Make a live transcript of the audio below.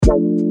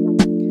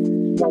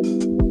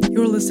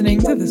You're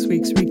listening to this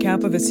week's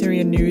recap of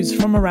Assyrian news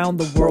from around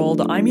the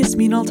world. I'm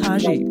Yasmin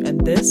Al-Taji,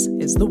 and this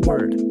is The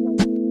Word.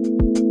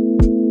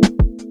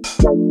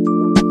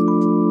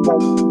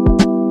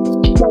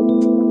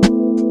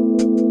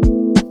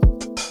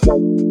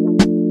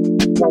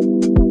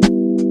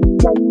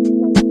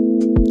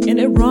 In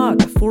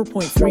Iraq, a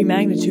 4.3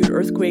 magnitude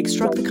earthquake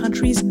struck the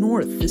country's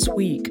north this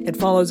week. It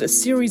follows a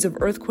series of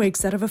earthquakes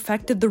that have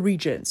affected the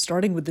region,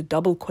 starting with the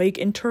double quake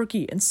in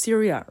Turkey and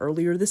Syria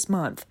earlier this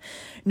month.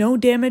 No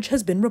damage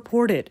has been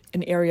reported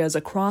in areas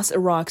across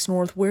Iraq's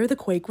north where the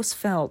quake was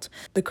felt.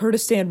 The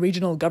Kurdistan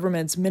Regional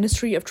Government's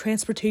Ministry of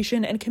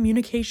Transportation and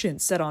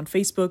Communications said on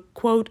Facebook,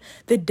 quote,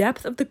 "The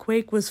depth of the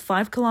quake was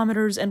 5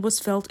 kilometers and was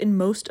felt in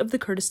most of the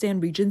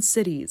Kurdistan region's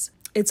cities."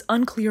 It's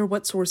unclear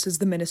what sources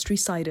the ministry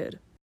cited.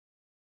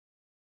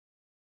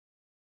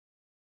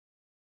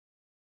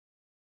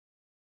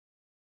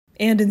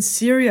 And in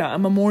Syria, a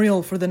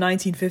memorial for the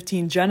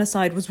 1915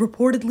 genocide was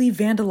reportedly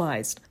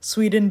vandalized.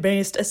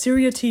 Sweden-based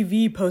Assyria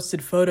TV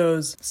posted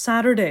photos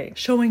Saturday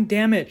showing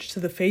damage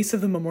to the face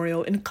of the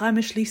memorial in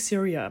Qamishli,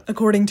 Syria.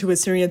 According to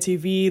Assyria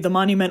TV, the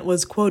monument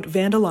was, quote,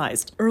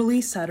 vandalized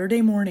early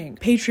Saturday morning.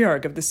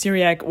 Patriarch of the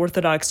Syriac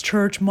Orthodox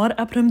Church, Mod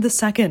Ephraim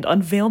II,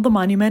 unveiled the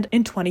monument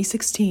in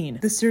 2016.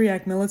 The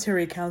Syriac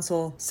Military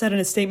Council said in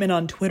a statement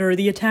on Twitter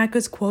the attack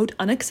is, quote,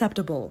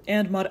 unacceptable.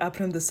 And Mod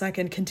Ephraim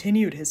II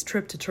continued his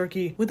trip to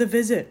Turkey with a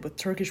visit with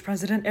Turkish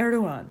President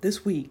Erdogan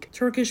this week.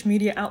 Turkish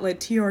media outlet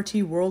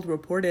TRT World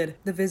reported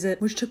the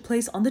visit, which took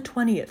place on the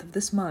 20th of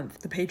this month.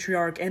 The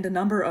Patriarch and a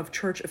number of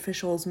church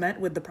officials met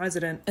with the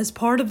president as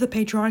part of the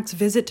Patriarch's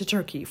visit to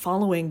Turkey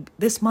following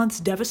this month's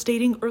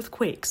devastating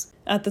earthquakes.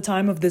 At the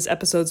time of this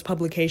episode's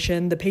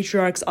publication, the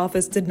Patriarch's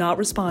office did not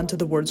respond to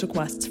the word's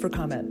requests for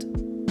comment.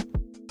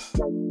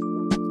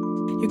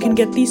 You can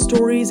get these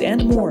stories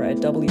and more at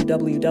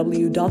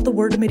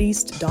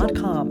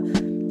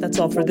www.thewordmideast.com. That's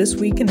all for this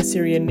week in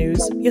Assyrian news.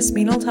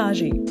 Yasmin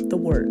Al-Taji, The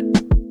Word.